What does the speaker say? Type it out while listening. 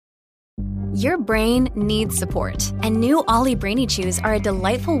Your brain needs support, and new Ollie Brainy Chews are a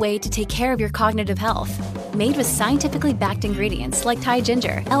delightful way to take care of your cognitive health. Made with scientifically backed ingredients like Thai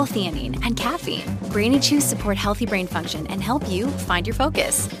ginger, L-theanine, and caffeine, Brainy Chews support healthy brain function and help you find your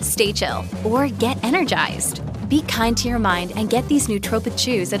focus, stay chill, or get energized. Be kind to your mind and get these nootropic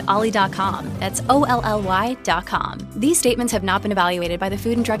chews at ollie.com. That's OLLY.com. These statements have not been evaluated by the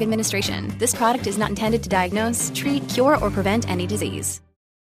Food and Drug Administration. This product is not intended to diagnose, treat, cure, or prevent any disease.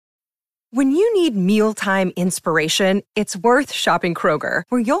 When you need mealtime inspiration, it's worth shopping Kroger,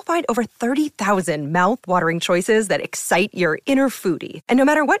 where you'll find over 30,000 mouth-watering choices that excite your inner foodie. And no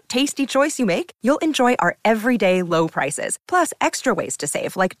matter what tasty choice you make, you'll enjoy our everyday low prices, plus extra ways to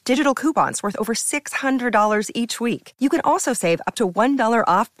save, like digital coupons worth over $600 each week. You can also save up to $1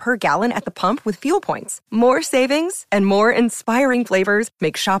 off per gallon at the pump with fuel points. More savings and more inspiring flavors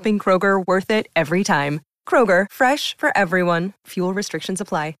make shopping Kroger worth it every time. Kroger, fresh for everyone. Fuel restrictions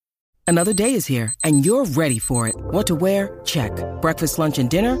apply. Another day is here, and you're ready for it. What to wear? Check. Breakfast, lunch, and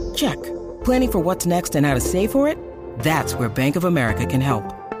dinner? Check. Planning for what's next and how to save for it? That's where Bank of America can help.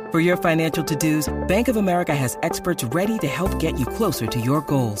 For your financial to-dos, Bank of America has experts ready to help get you closer to your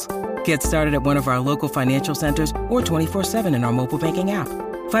goals. Get started at one of our local financial centers or 24/7 in our mobile banking app.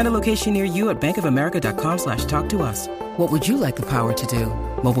 Find a location near you at bankofamerica.com/talktous. What would you like the power to do?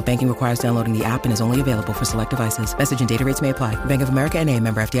 Mobile banking requires downloading the app and is only available for select devices. Message and data rates may apply. Bank of America N.A.,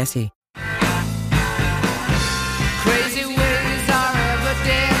 member FDIC. Crazy ways are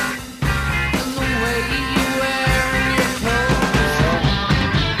evident in the way you wear your clothes.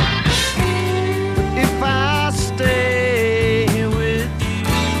 If I stay with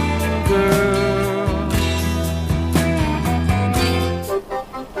you, girl.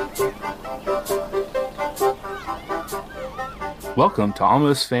 Welcome to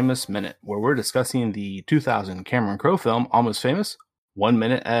Almost Famous Minute, where we're discussing the 2000 Cameron Crowe film Almost Famous, 1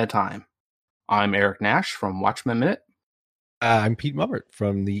 minute at a time. I'm Eric Nash from Watchmen Minute. I'm Pete Mummert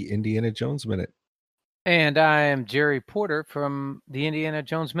from the Indiana Jones Minute. And I am Jerry Porter from the Indiana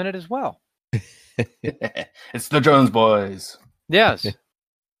Jones Minute as well. It's the Jones Boys. Yes. It's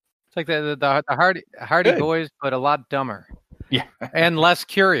like the Hardy Boys, but a lot dumber. Yeah. And less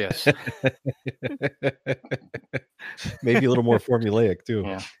curious. Maybe a little more formulaic, too.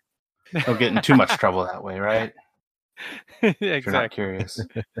 Yeah. Don't get in too much trouble that way, right? Exactly. If you're not curious.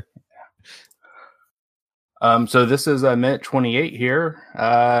 So this is minute 28 here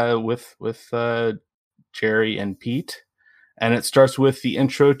with Jerry and Pete, and it starts with the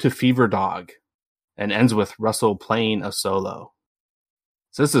intro to Fever Dog and ends with Russell playing a solo.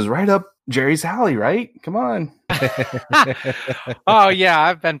 So this is right up Jerry's alley, right? Come on. Oh yeah,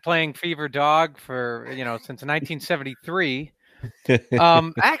 I've been playing Fever Dog for since 1973.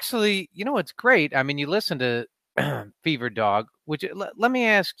 Actually, it's great. I mean, you listen to Fever Dog, which let me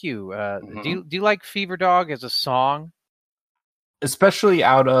ask you, do you like Fever Dog as a song? Especially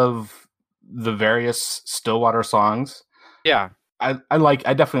out of the various Stillwater songs. Yeah. I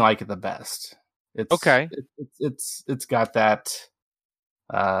definitely like it the best. It's okay. It's got that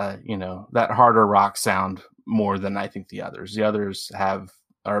that harder rock sound more than I think the others. The others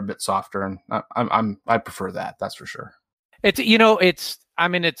are a bit softer, and I prefer that. That's for sure. It's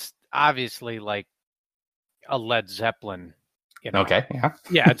obviously like a Led Zeppelin. Okay. Yeah.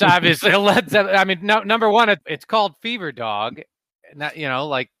 Yeah, it's obviously a Led Zeppelin. I mean, number one, it's called Fever Dog, not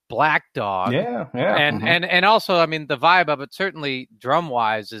like Black Dog. Yeah. And also, I mean, the vibe of it certainly drum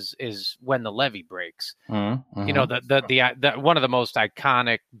wise is When the Levee Breaks. Mm-hmm. The one of the most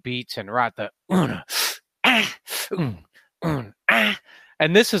iconic beats in rock. The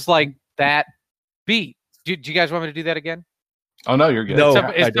and this is like that beat. Do you guys want me to do that again? Oh no, you're good. No,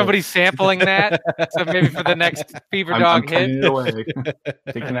 is somebody sampling that? So maybe for the next Fever Dog hit.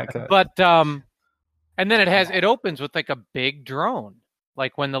 Taking that cut. But and then it opens with like a big drone,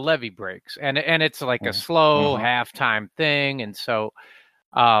 like When the Levee Breaks, and it's like a slow halftime thing, and so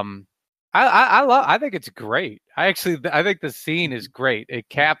I think it's great. I think the scene is great. It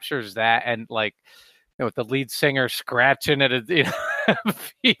captures that, and like with the lead singer scratching at a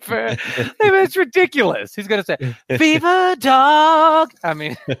fever. It's ridiculous. He's gonna say Fever Dog. I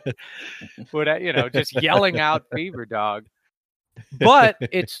mean, just yelling out Fever Dog. But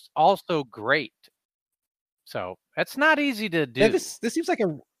it's also great. So it's not easy to do. Yeah, this seems like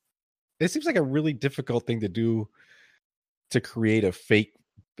a really difficult thing to do, to create a fake,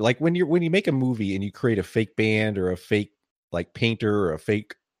 like when you make a movie and you create a fake band or a fake like painter or a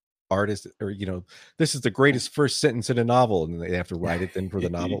fake artist, or this is the greatest first sentence in a novel, and they have to write it then for the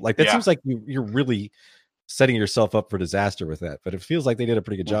novel. Like that seems like you're really setting yourself up for disaster with that. But it feels like they did a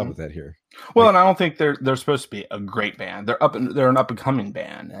pretty good job with that here. Well, and I don't think they're supposed to be a great band. They're an up and coming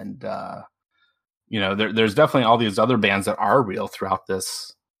band, and there's definitely all these other bands that are real throughout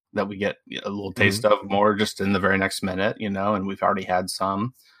this that we get a little taste of more just in the very next minute, and we've already had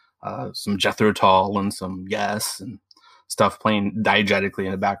some Jethro Tull and some Yes and stuff playing diegetically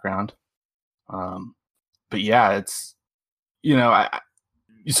in the background. But yeah, it's,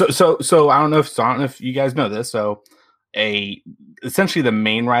 so I don't know if you guys know this. So essentially the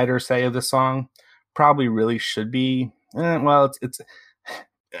main writers say of the song probably really should be, it's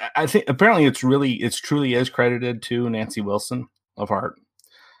I think apparently it's truly is credited to Nancy Wilson of Heart,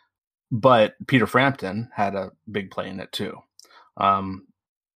 but Peter Frampton had a big play in it too. With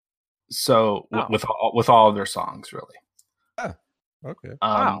all of their songs, really. Oh, okay.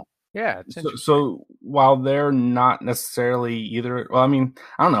 Wow. Yeah. So while they're not necessarily either, well, I mean,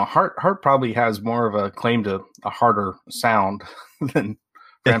 I don't know. Heart probably has more of a claim to a harder sound than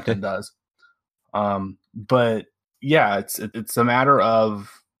Frampton does. But yeah, it's a matter of,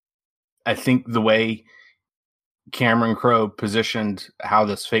 I think the way Cameron Crowe positioned how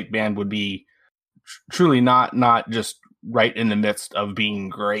this fake band would be truly not just right in the midst of being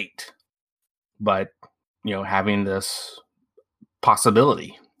great, but having this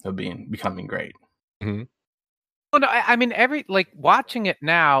possibility of becoming great. Mm-hmm. Well, no, I mean, watching it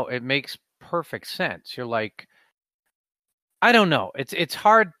now, it makes perfect sense. You're like, I don't know. It's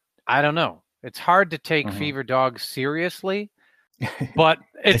hard. I don't know. It's hard to take Fever Dog seriously, but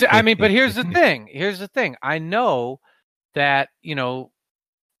but here's the thing. I know that,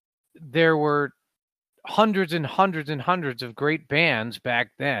 there were hundreds and hundreds and hundreds of great bands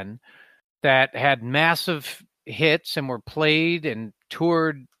back then that had massive hits and were played and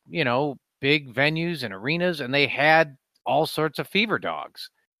toured, big venues and arenas, and they had all sorts of Fever Dogs.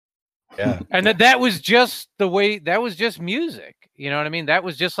 Yeah. And that was just the way, that was just music. You know what I mean? That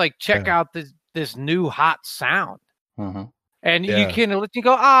was just like, check out this new hot sound. Mm-hmm. And you can you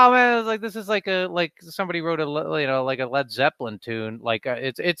go, oh man, like this is like somebody wrote a like a Led Zeppelin tune, like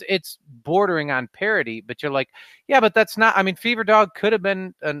it's bordering on parody, but you're like, yeah, but that's not. I mean, Fever Dog could have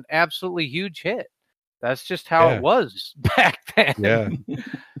been an absolutely huge hit. That's just how it was back then. Yeah,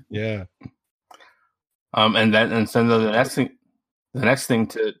 yeah. And so the next thing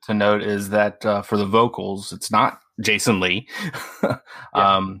to note is that for the vocals, it's not Jason Lee.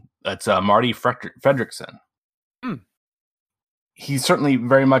 It's Marty Fredrickson. He's certainly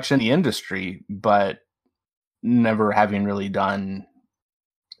very much in the industry, but never having really done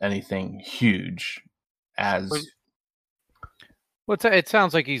anything huge as. Well, it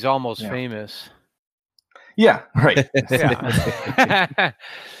sounds like he's almost famous. Yeah, right. Yeah.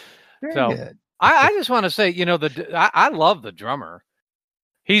 So I just want to say, I love the drummer.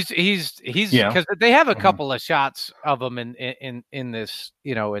 He's because they have a couple of shots of him in this,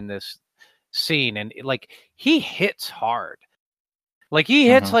 in this scene, and like he hits hard. Like he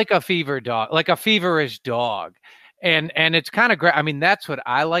hits like a fever dog, like a feverish dog. And it's kind of great. I mean, that's what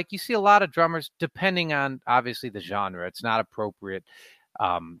I like. You see a lot of drummers, depending on obviously the genre. It's not appropriate,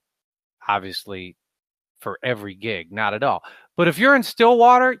 obviously, for every gig, not at all. But if you're in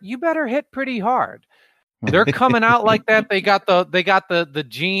Stillwater, you better hit pretty hard. They're coming out like that. They got the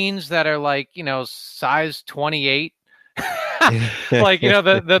jeans that are like, size 28. Like,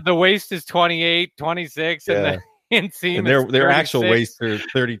 the waist is 28, 26, and the inseam and is their actual 36. waist are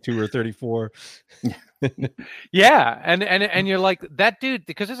 32 or 34. Yeah, and you're like, that dude,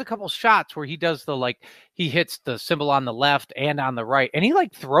 because there's a couple shots where he does he hits the cymbal on the left and on the right, and he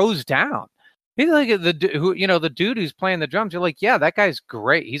like throws down. He's like the dude who's playing the drums. You're like, yeah, that guy's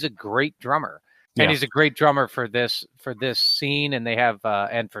great. He's a great drummer, and he's a great drummer for this scene. And they have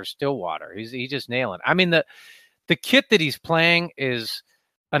and for Stillwater, he's just nailing. I mean, the kit that he's playing is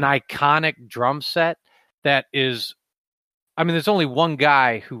an iconic drum set that is. I mean, there's only one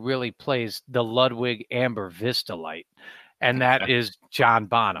guy who really plays the Ludwig Amber Vista Light, and that is John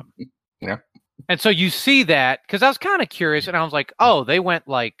Bonham. Yeah. And so you see that, because I was kind of curious, and I was like, oh, they went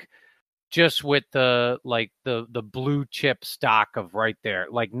just with the blue chip stock of right there.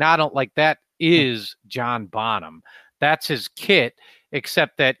 That is John Bonham. That's his kit,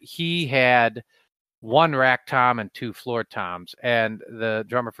 except that he had one rack tom and two floor toms, and the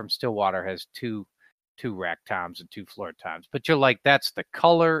drummer from Stillwater has two rack toms and two floor toms. But you're like, that's the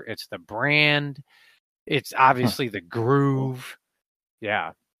color, it's the brand, it's obviously the groove.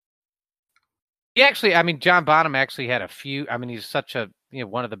 Yeah. John Bonham actually had a few. I mean, he's such a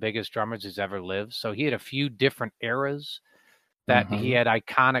one of the biggest drummers who's ever lived. So he had a few different eras that he had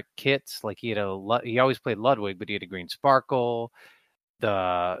iconic kits. Like he always played Ludwig, but he had a green sparkle.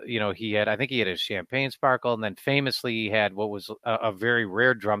 I think he had a champagne sparkle, and then famously he had what was a very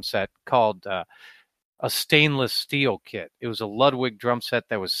rare drum set called a stainless steel kit. It was a Ludwig drum set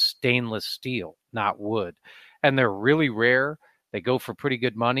that was stainless steel. not wood. And they're really rare. They go for pretty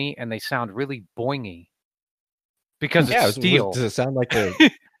good money, and they sound really boingy because it's steel. Does it sound like the?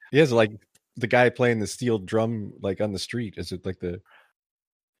 Yeah, is it like the guy playing the steel drum like on the street? Is it like the?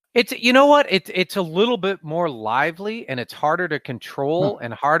 It's you know what? It's a little bit more lively, and it's harder to control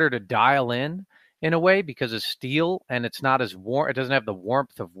and harder to dial in a way because it's steel and it's not as warm. It doesn't have the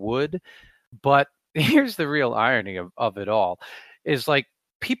warmth of wood. But here's the real irony of it all: is like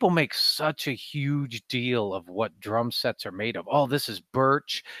people make such a huge deal of what drum sets are made of. Oh, this is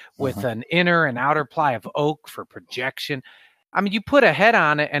birch with an inner and outer ply of oak for projection. I mean, you put a head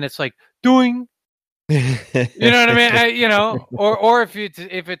on it, and it's like doing. You know what I mean? Or if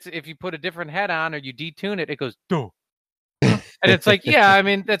you put a different head on or you detune it, it goes do. And it's like, yeah, I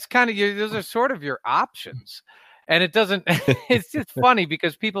mean, that's kind of those are sort of your options. And it doesn't it's just funny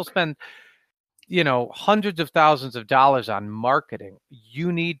because people spend hundreds of thousands of dollars on marketing.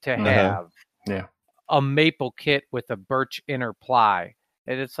 You need to have a maple kit with a birch inner ply.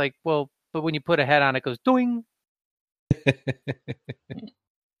 And it's like, well, but when you put a head on it goes doing.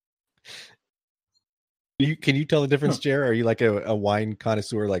 Can you tell the difference, Jer? Are you like a wine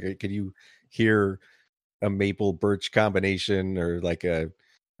connoisseur? Like, can you hear a maple birch combination or like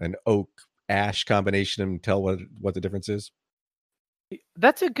an oak ash combination and tell what the difference is?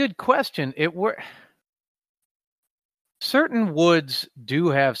 That's a good question. Certain woods do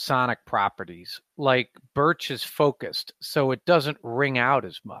have sonic properties, like birch is focused, so it doesn't ring out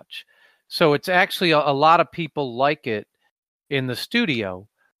as much. So it's actually a lot of people like it in the studio,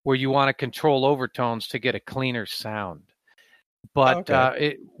 where you want to control overtones to get a cleaner sound. But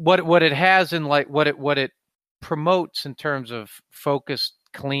what it has in like what it promotes in terms of focused,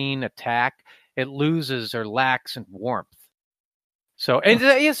 clean attack, it loses or lacks in warmth. So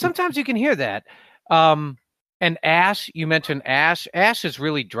and sometimes you can hear that. And ash, you mentioned ash. Ash is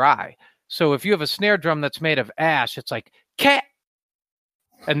really dry. So if you have a snare drum that's made of ash, it's like cat.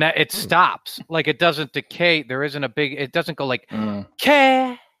 And that it stops. Like it doesn't decay. There isn't it doesn't go like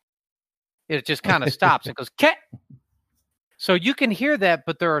cat. It just kind of stops. It goes, cat. So you can hear that,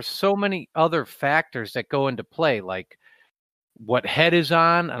 but there are so many other factors that go into play, like what head is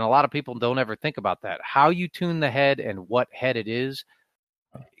on. And a lot of people don't ever think about that. How you tune the head and what head it is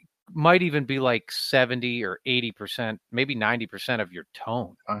might even be like 70 or 80%, maybe 90% of your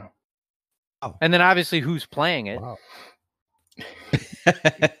tone. Wow. And then obviously who's playing it. Wow.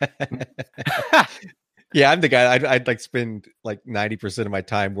 Yeah, I'm the guy. I'd like spend like 90% of my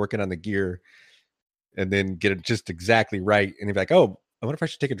time working on the gear, and then get it just exactly right. And be like, "Oh, I wonder if I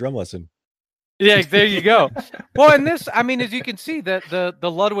should take a drum lesson." Yeah, there you go. Well, and this, I mean, as you can see, that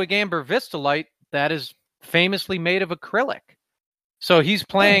the Ludwig Amber Vistalite, that is famously made of acrylic. So he's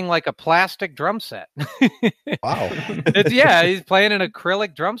playing like a plastic drum set. Wow. He's playing an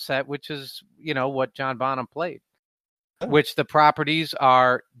acrylic drum set, which is what John Bonham played. Which the properties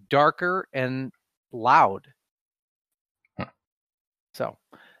are darker and loud. So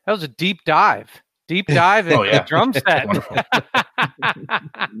that was a deep dive into the drum set.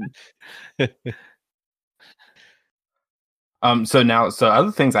 So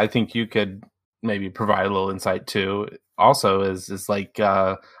other things I think you could maybe provide a little insight to also is like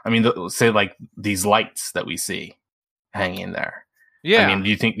say like these lights that we see hanging there. Yeah. I mean, do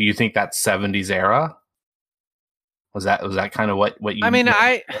you think that's 70s era? Was that kind of what you? I mean,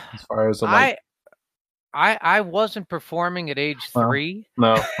 as far as I wasn't performing at age 3.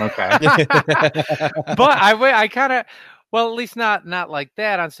 No, okay. But I kind of, well, at least not like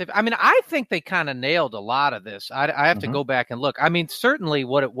that on. I mean, I think they kind of nailed a lot of this. I have to go back and look. I mean, certainly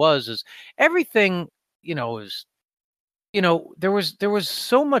what it was is everything. Is there was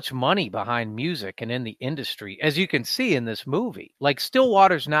so much money behind music and in the industry, as you can see in this movie. Like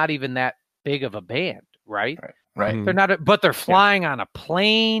Stillwater's not even that big of a band, right? Right. They're not, but they're flying on a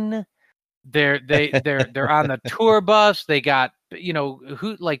plane. They're on the tour bus. They got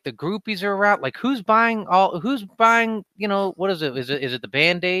who, like the groupies are around. Like who's buying what is it? Is it the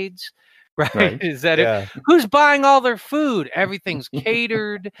Band-Aids? Right? Is that it? Who's buying all their food? Everything's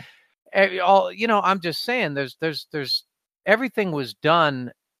catered. I'm just saying. There's everything was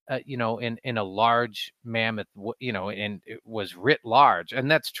done. In a large mammoth, and it was writ large. And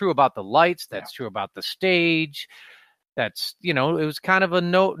that's true about the lights. That's true about the stage. That's, it was kind of a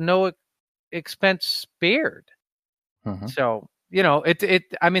no expense spared. So,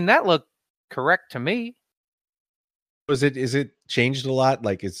 I mean, that looked correct to me. Is it changed a lot?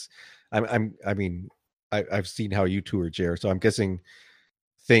 Like I've seen how you tour, Jer, so I'm guessing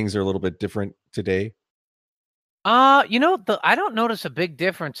things are a little bit different today. I don't notice a big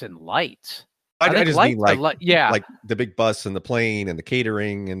difference in lights. I just mean like like the big bus and the plane and the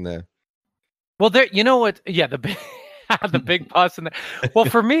catering and the. Well, there, you know what? Yeah, the big, the big bus. Well,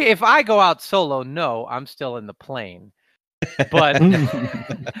 for me, if I go out solo, no, I'm still in the plane. But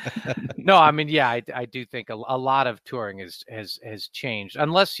no, I mean, yeah, I do think a lot of touring has changed,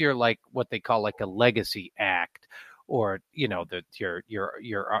 unless you're like what they call like a legacy act, or that you're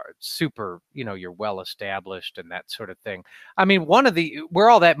super, you're well established and that sort of thing. I mean,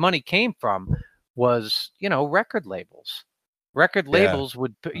 where all that money came from was record labels. Record labels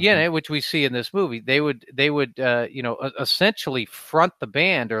would, which we see in this movie, they would essentially front the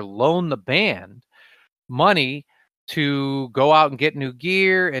band or loan the band money to go out and get new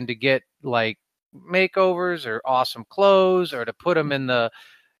gear and to get like makeovers or awesome clothes, or to put them in the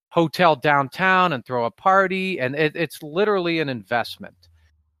hotel downtown and throw a party. And it's literally an investment,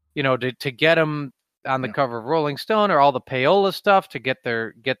 to get them on the cover of Rolling Stone, or all the payola stuff to get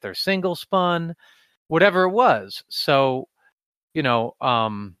their single spun, whatever it was. So, So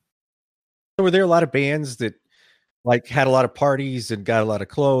were there a lot of bands that like had a lot of parties and got a lot of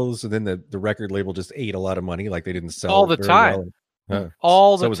clothes, and then the record label just ate a lot of money, like they didn't sell all the very time, well?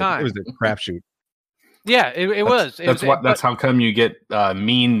 all So the time. it was a crapshoot. Yeah, it was. That's how come you get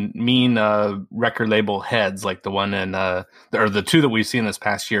mean record label heads, like the one in or the two that we've seen this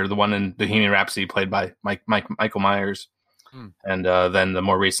past year. The one in Bohemian Rhapsody played by Michael Myers, and then the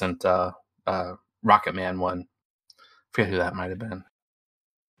more recent Rocket Man one. I forget who that might have been.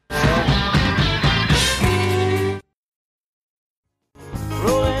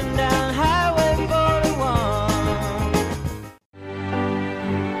 Rolling down Highway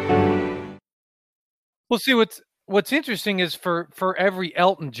 41. Well, see, what's interesting is for every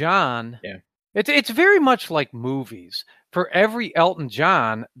Elton John, Yeah. it's very much like movies. For every Elton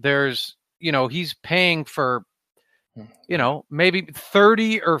John, there's he's paying for maybe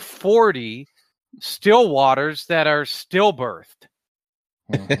 30 or 40 Stillwaters that are stillbirthed.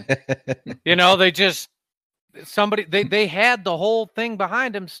 They just they had the whole thing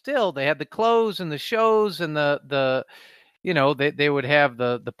behind them. Still, they had the clothes and the shows and the they would have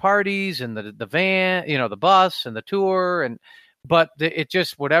the parties and the van, the bus and the tour, but it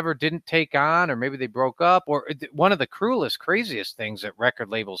just whatever didn't take on, or maybe they broke up, or one of the craziest things that record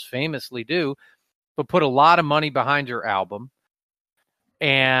labels famously do, but put a lot of money behind your album,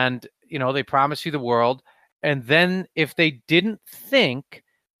 and they promise you the world, and then if they didn't think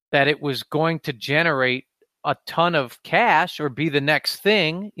that it was going to generate a ton of cash or be the next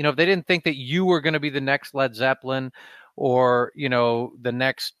thing, if they didn't think that you were going to be the next Led Zeppelin, or the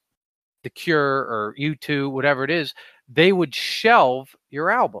next The Cure or U2, whatever it is, they would shelve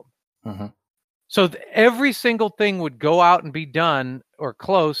your album. So every single thing would go out and be done or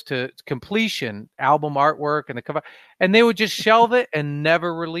close to completion, album artwork and the cover, and they would just shelve it and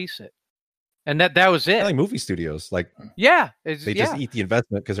never release it. And that was it. Like movie studios, like they just eat the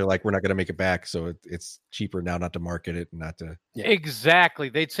investment because they're like, we're not going to make it back, so it's cheaper now not to market it and not to. Yeah. Exactly.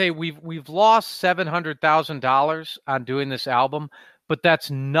 They'd say we've lost $700,000 on doing this album, but that's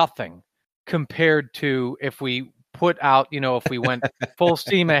nothing compared to if we put out, if we went full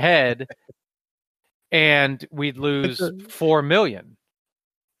steam ahead, and we'd lose $4 million.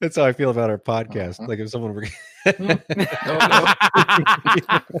 That's how I feel about our podcast. Like if someone were,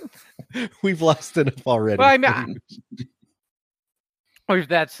 we've lost enough already. Well,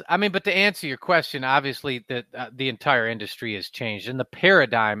 but to answer your question, obviously the entire industry has changed, and the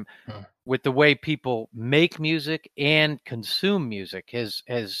paradigm with the way people make music and consume music has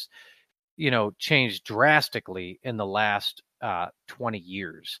changed drastically in the last 20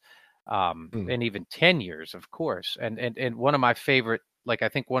 years, and even 10 years, of course. And one of my favorite, like I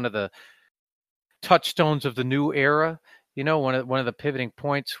think one of the touchstones of the new era, one of the pivoting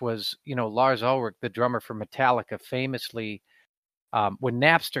points was, Lars Ulrich, the drummer for Metallica, famously, when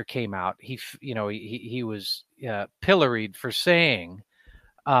Napster came out, he was pilloried for saying,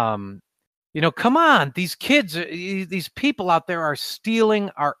 come on, these kids, these people out there are stealing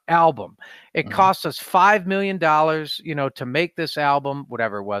our album. It cost us $5 million, to make this album,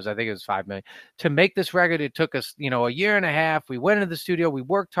 whatever it was. I think it was $5 million to make this record. It took us, a year and a half. We went into the studio, we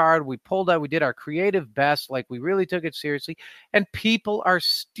worked hard, we pulled out, we did our creative best. Like we really took it seriously, and people are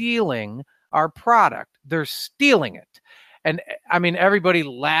stealing our product. They're stealing it. And I mean, everybody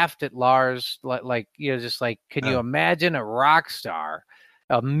laughed at Lars, just like, can you imagine a rock star,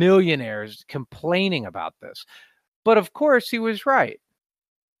 a millionaire complaining about this? But of course he was right.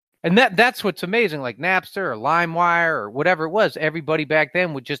 And that's what's amazing. Like Napster or LimeWire or whatever it was, everybody back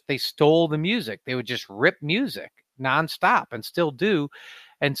then they stole the music. They would just rip music nonstop, and still do.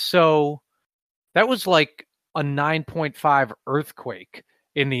 And so that was like a 9.5 earthquake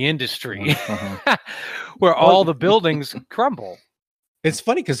in the industry, where all the buildings crumble. It's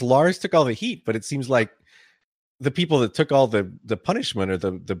funny because Lars took all the heat, but it seems like the people that took all the punishment are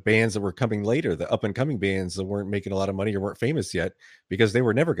the bands that were coming later, the up and coming bands that weren't making a lot of money or weren't famous yet, because they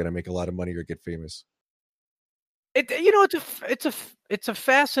were never going to make a lot of money or get famous. It's a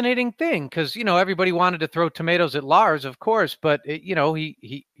fascinating thing because everybody wanted to throw tomatoes at Lars, of course, but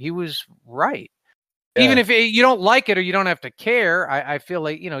he was right. Yeah. Even if you don't like it or you don't have to care, I feel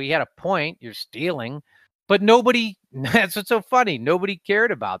like he had a point. You're stealing, but nobody. That's what's so funny. Nobody cared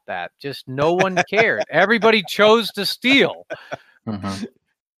about that. Just no one cared. Everybody chose to steal. Mm-hmm.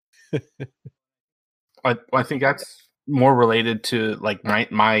 I think that's more related to like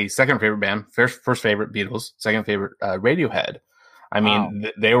my second favorite band, first favorite Beatles, second favorite Radiohead. I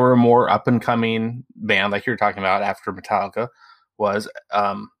mean, they were a more up and coming band, like you were talking about after Metallica was,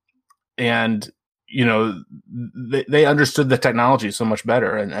 and they understood the technology so much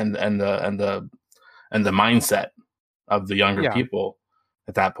better, and the mindset of the younger people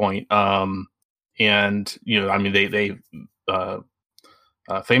at that point. And I mean, they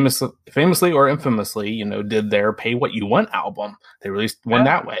famously or infamously, did their Pay What You Want album. They released one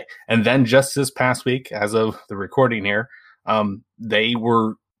that way. And then just this past week, as of the recording here, they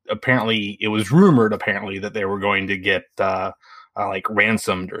were it was rumored that they were going to get like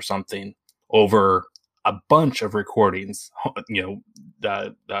ransomed or something over a bunch of recordings,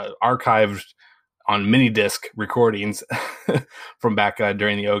 archived on mini disc recordings from back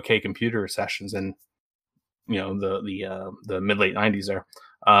during the OK Computer sessions and the mid late 90s there,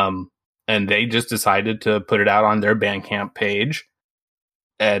 and they just decided to put it out on their Bandcamp page,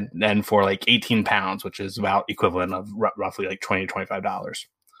 and for like £18, which is about equivalent of roughly like $20-$25.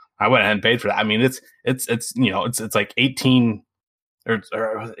 I went ahead and paid for that. I mean, it's like 18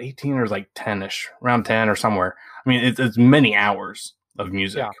 or 18 or like 10ish, around 10 or somewhere. I mean, it's many hours of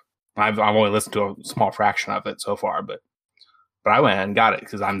music. Yeah. I've only listened to a small fraction of it so far, but I went ahead and got it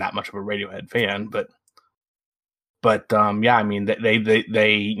because I'm that much of a Radiohead fan. But I mean, they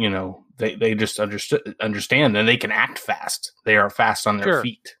just understand, and they can act fast. They are fast on their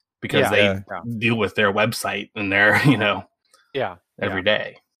feet because they deal with their website and their every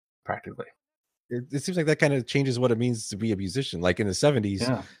day practically. It seems like that kind of changes what it means to be a musician. Like in the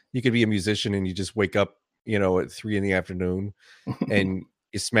 70s, you could be a musician and you just wake up, at 3 p.m. and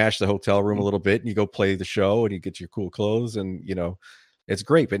you smash the hotel room a little bit and you go play the show and you get your cool clothes and, it's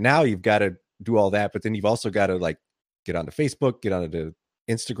great. But now you've got to do all that. But then you've also got to like get onto Facebook, get onto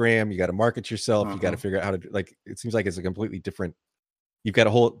Instagram. You got to market yourself. You got to figure out how to it seems like it's a completely different, you've got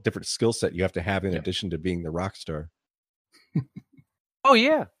a whole different skill set you have to have in addition to being the rock star. Oh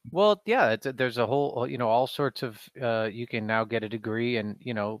yeah. Well, yeah, there's a whole, all sorts of, you can now get a degree in,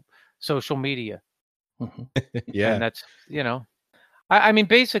 social media. Yeah. And that's, I mean,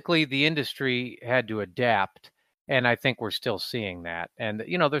 basically the industry had to adapt, and I think we're still seeing that. And,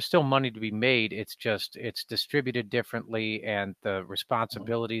 there's still money to be made. It's just, it's distributed differently, and the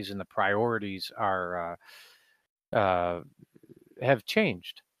responsibilities and the priorities are, have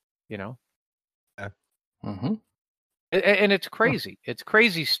changed, Yeah. Mm-hmm. And it's crazy. It's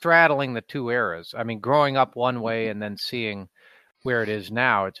crazy straddling the two eras. I mean, growing up one way and then seeing where it is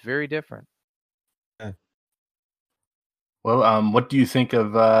now, it's very different. Yeah. Well, what do you think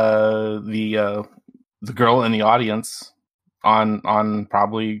of the girl in the audience on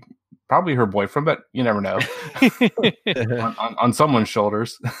probably her boyfriend, but you never know, on someone's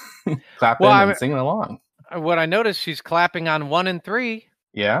shoulders, clapping and singing along? What I noticed, she's clapping on 1 and 3.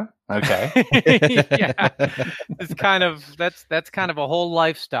 Yeah. Okay. Yeah. It's kind of that's kind of a whole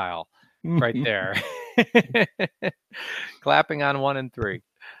lifestyle right there. Clapping on 1 and 3.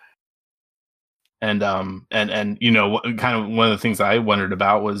 And kind of one of the things I wondered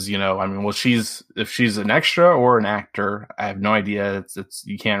about was, I mean, well, if she's an extra or an actor, I have no idea. It's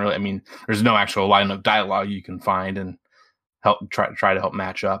you can't really. I mean, there's no actual line of dialogue you can find and try to help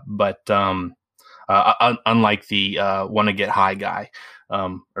match up. But unlike the "Want to Get High" guy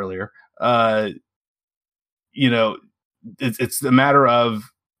earlier, it's a matter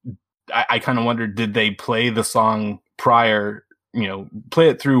of I kind of wondered, did they play the song prior? Play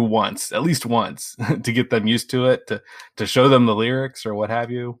it through at least once to get them used to it, to show them the lyrics or what have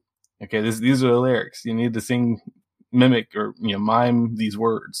you. Okay, these are the lyrics. You need to sing, mimic, or mime these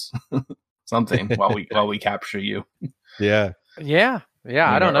words, something while we capture you. Yeah.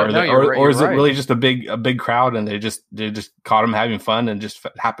 I don't know. Or is it really just a big crowd and they just caught them having fun and just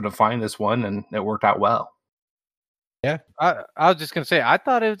happened to find this one and it worked out well. Yeah, I was just gonna say, I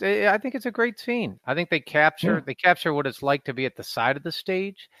think it's a great scene. I think they capture what it's like to be at the side of the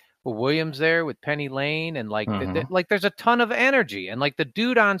stage with Williams there with Penny Lane, and like there's a ton of energy, and like the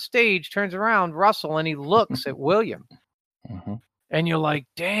dude on stage turns around, Russell, and he looks at William, and you're like,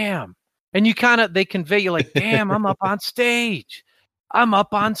 damn. And they convey you like, damn, I'm up on stage. I'm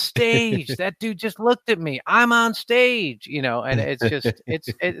up on stage. That dude just looked at me. I'm on stage, and it's just,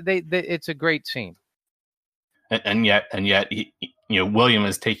 it's a great scene. And yet, William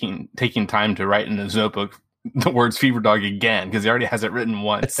is taking time to write in his notebook the words Fever Dog again, because he already has it written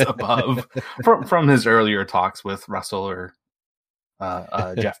once above from his earlier talks with Russell or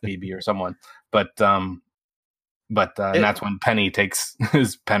Jeff Beebe or someone. But and that's when Penny takes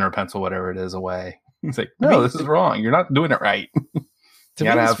his pen or pencil, whatever it is, away. He's like, no, this is wrong. You're not doing it right. To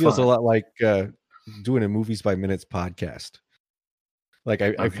me, this feels a lot like doing a Movies by Minutes podcast. Like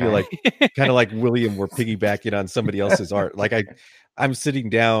I feel like kind of like William, we're piggybacking on somebody else's art. Like I'm sitting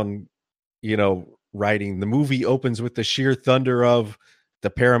down, writing. The movie opens with the sheer thunder of the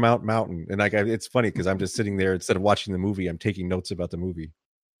Paramount Mountain, and it's funny because I'm just sitting there instead of watching the movie, I'm taking notes about the movie,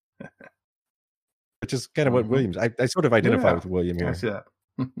 which is kind of what William's. I sort of identify with William here. I see that.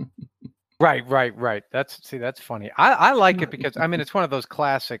 Right. That's funny. I like it because it's one of those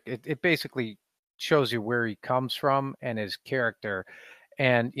classic. It basically shows you where he comes from and his character,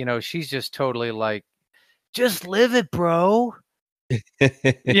 and she's just totally like, just live it, bro.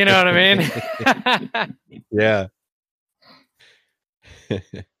 You know what I mean? Yeah.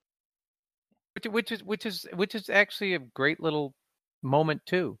 which is actually a great little moment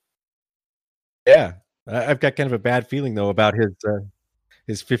too. Yeah, I've got kind of a bad feeling though about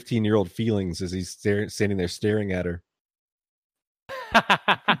his 15-year-old feelings as he's standing there staring at her.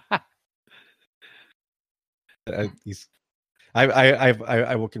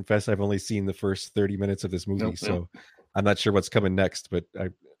 I will confess I've only seen the first 30 minutes of this movie, so I'm not sure what's coming next, but I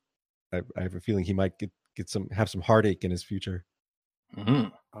have a feeling he might have some heartache in his future. Mm-hmm.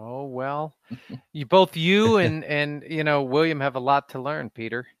 Oh well, you and William have a lot to learn,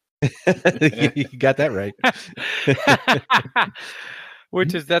 Peter. You got that right.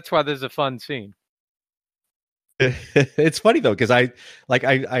 That's why there's a fun scene. It's funny though, because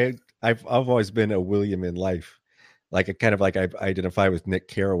I've always been a William in life. Like I identify with Nick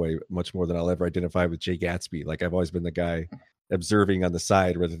Carraway much more than I'll ever identify with Jay Gatsby. Like I've always been the guy observing on the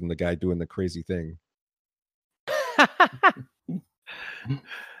side rather than the guy doing the crazy thing.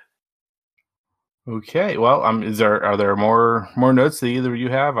 Okay. Well, are there more notes that either of you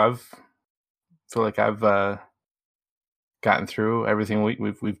have? Feel like I've gotten through everything.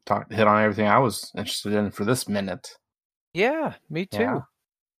 We've hit on everything I was interested in for this minute. Yeah, me too.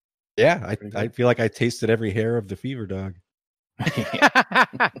 Yeah, I feel like I tasted every hair of the Fever Dog.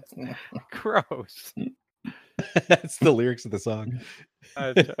 Gross. That's the lyrics of the song.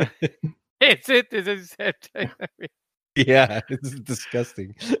 It's yeah, it's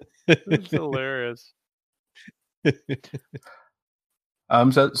disgusting. It's hilarious.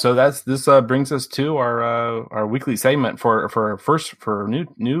 So this brings us to our weekly segment for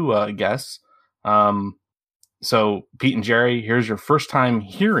new guests. So Pete and Jerry, here's your first time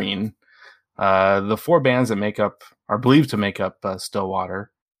hearing the four bands that are believed to make up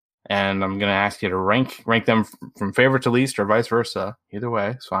Stillwater, and I'm going to ask you to rank them from favorite to least, or vice versa. Either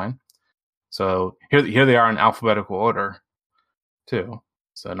way, it's fine. So here they are in alphabetical order, too.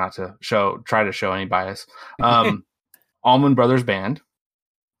 So not to try to show any bias. Allman Brothers Band,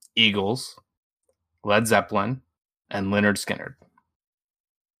 Eagles, Led Zeppelin, and Lynyrd Skynyrd.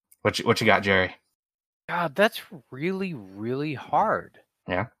 What you got, Jerry? God, that's really, really hard.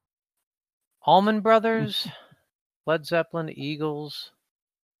 Yeah. Allman Brothers, Led Zeppelin, Eagles,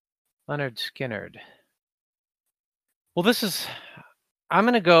 Lynyrd Skynyrd. Well, I'm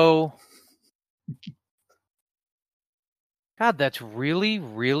going to go. God, that's really,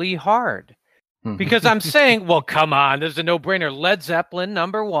 really hard. Because I'm saying, well, come on, there's a no-brainer. Led Zeppelin,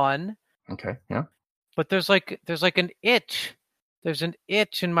 number one. Okay, yeah. But there's like an itch. There's an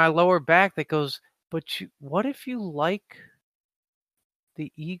itch in my lower back that goes, but what if you like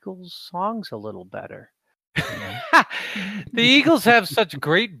the Eagles songs a little better? The Eagles have such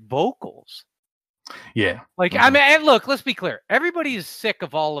great vocals. Yeah. Like, I mean, look, let's be clear. Everybody is sick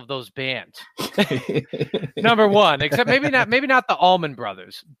of all of those bands. Number one, except maybe not the Allman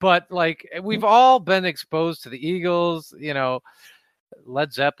Brothers, but like we've all been exposed to the Eagles,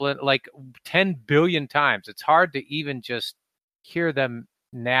 Led Zeppelin, like 10 billion times. It's hard to even just hear them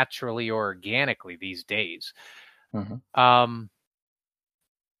naturally or organically these days. Mm-hmm. I'm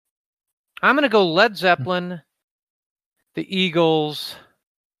going to go Led Zeppelin, the Eagles.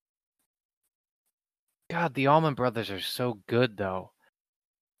 God, the Allman Brothers are so good, though.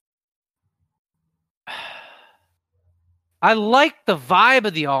 I like the vibe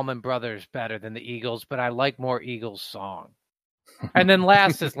of the Allman Brothers better than the Eagles, but I like more Eagles song. And then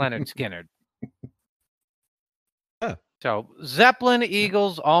last is Lynyrd Skynyrd. Huh. So Zeppelin,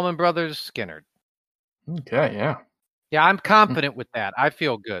 Eagles, Allman Brothers, Skinner. Okay, yeah. Yeah, I'm confident with that. I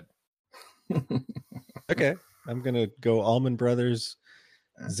feel good. Okay. I'm going to go Allman Brothers,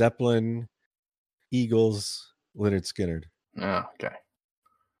 Zeppelin, Eagles, Leonard Skinner. Oh, okay.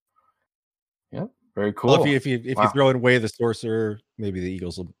 Yep. Very cool. Well, if you throw in Way of the Sorcerer, maybe the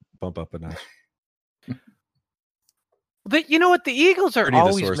Eagles will bump up a notch. You know what? The Eagles are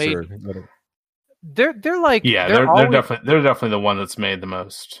always made. They're like they're definitely the one that's made the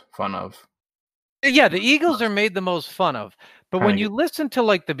most fun of. Yeah, the Eagles are made the most fun of. But when you listen to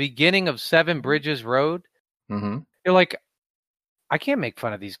like the beginning of Seven Bridges Road, you're like, I can't make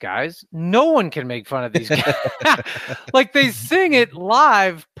fun of these guys. No one can make fun of these guys. Like they sing it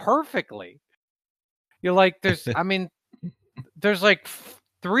live perfectly. You're like, there's like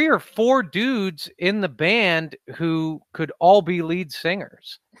 3 or 4 dudes in the band who could all be lead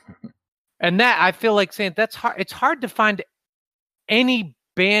singers. And that, I feel like saying that's hard. It's hard to find any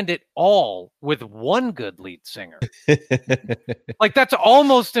band at all with one good lead singer. Like that's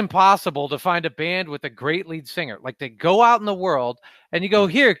almost impossible to find a band with a great lead singer. Like they go out in the world and you go,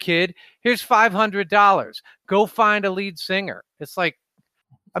 here, kid, here's $500. Go find a lead singer. It's like,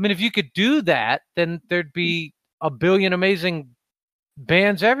 I mean, if you could do that, then there'd be a billion amazing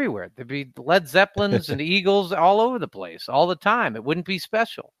bands everywhere. There'd be Led Zeppelins and Eagles all over the place all the time. It wouldn't be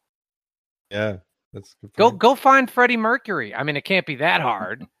special. Yeah. That's good. Go find Freddie Mercury. I mean, it can't be that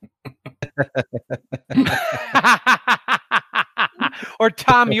hard. Or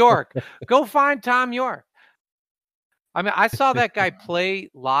Tom York. Go find Tom York. I mean, I saw that guy play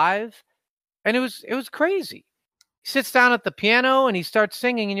live, and it was crazy. He sits down at the piano and he starts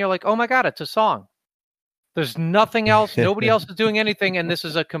singing, and you're like, oh my God, it's a song. There's nothing else. Nobody else is doing anything, and this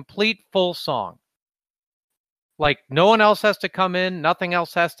is a complete full song. Like no one else has to come in. Nothing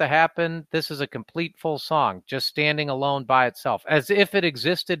else has to happen. This is a complete full song, just standing alone by itself, as if it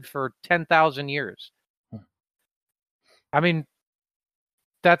existed for 10,000 years. I mean,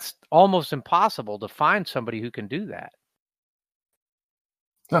 that's almost impossible to find somebody who can do that.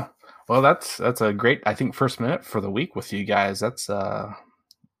 Oh, well, that's a great, I think, first minute for the week with you guys. That's I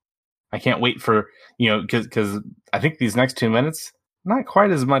can't wait for, because I think these next 2 minutes, not quite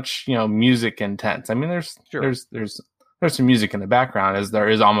as much, music intense. I mean, there's some music in the background, as there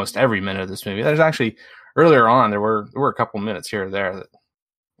is almost every minute of this movie. There's actually earlier on there were a couple minutes here or there that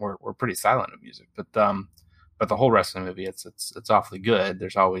were pretty silent of music, but the whole rest of the movie it's awfully good.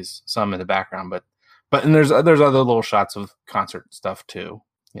 There's always some in the background, but and there's other little shots of concert stuff too,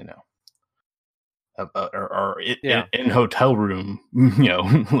 or in hotel room,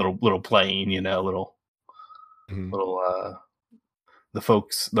 little playing, little. The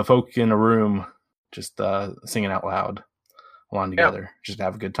folk in a room just singing out loud along together, just to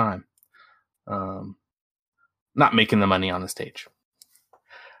have a good time. Not making the money on the stage.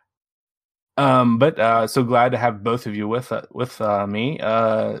 But so glad to have both of you with me.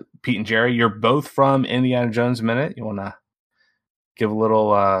 Pete and Jerry, you're both from Indiana Jones Minute. You want to give a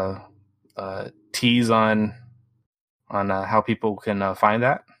little tease on how people can find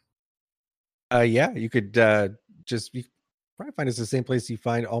that? Yeah, you could you probably find us the same place you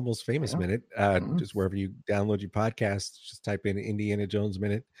find Almost Famous Minute, just wherever you download your podcasts. Just type in Indiana Jones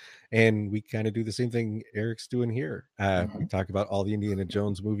Minute, and we kind of do the same thing Eric's doing here. We talk about all the Indiana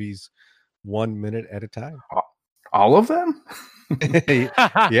Jones movies 1 minute at a time. All of them?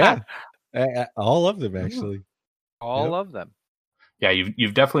 Yeah, all of them actually. All of them. Yeah,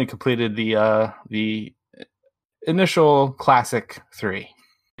 you've definitely completed the initial classic 3.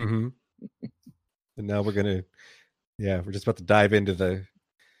 Mm-hmm. And now we're just about to dive into the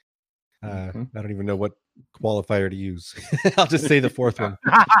I don't even know what qualifier to use. I'll just say the 4th one.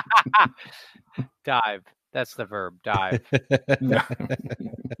 Dive. That's the verb. Dive.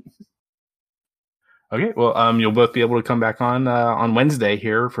 Okay. Well, you'll both be able to come back on Wednesday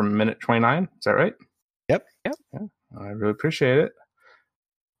here from minute 29. Is that right? Yep. Yeah, I really appreciate it.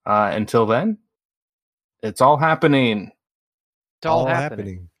 Until then, it's all happening. It's all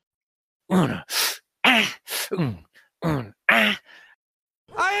happening. I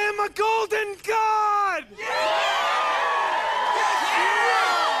am a golden god!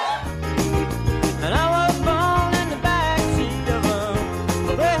 And I was born in the backseat of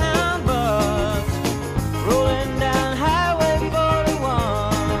a Greyhound bus, rolling down Highway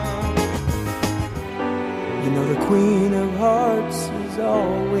 41. The Queen of Hearts is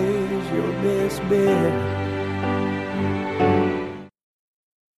always your best bet.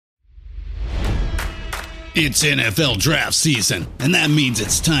 It's NFL draft season, and that means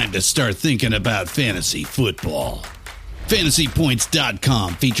it's time to start thinking about fantasy football.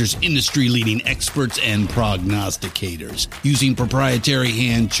 FantasyPoints.com features industry-leading experts and prognosticators using proprietary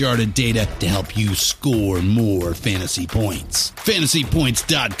hand-charted data to help you score more fantasy points.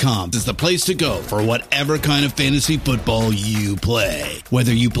 FantasyPoints.com is the place to go for whatever kind of fantasy football you play.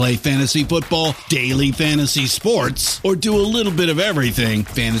 Whether you play fantasy football, daily fantasy sports, or do a little bit of everything,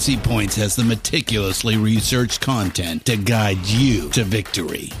 Fantasy Points has the meticulously researched content to guide you to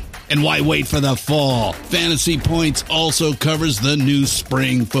victory. And why wait for the fall? Fantasy Points also covers the new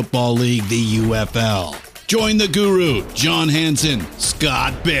spring football league, the UFL. Join the guru, John Hansen,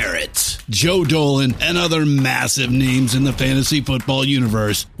 Scott Barrett, Joe Dolan, and other massive names in the fantasy football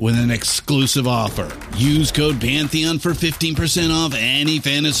universe with an exclusive offer. Use code Pantheon for 15% off any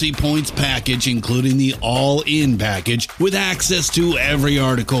Fantasy Points package, including the all-in package, with access to every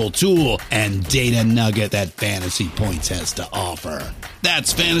article, tool, and data nugget that Fantasy Points has to offer.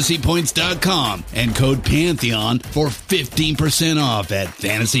 That's FantasyPoints.com and code Pantheon for 15% off at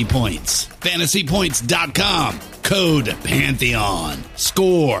Fantasy Points. FantasyPoints.com, code Pantheon.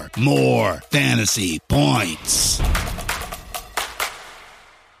 Score more fantasy points.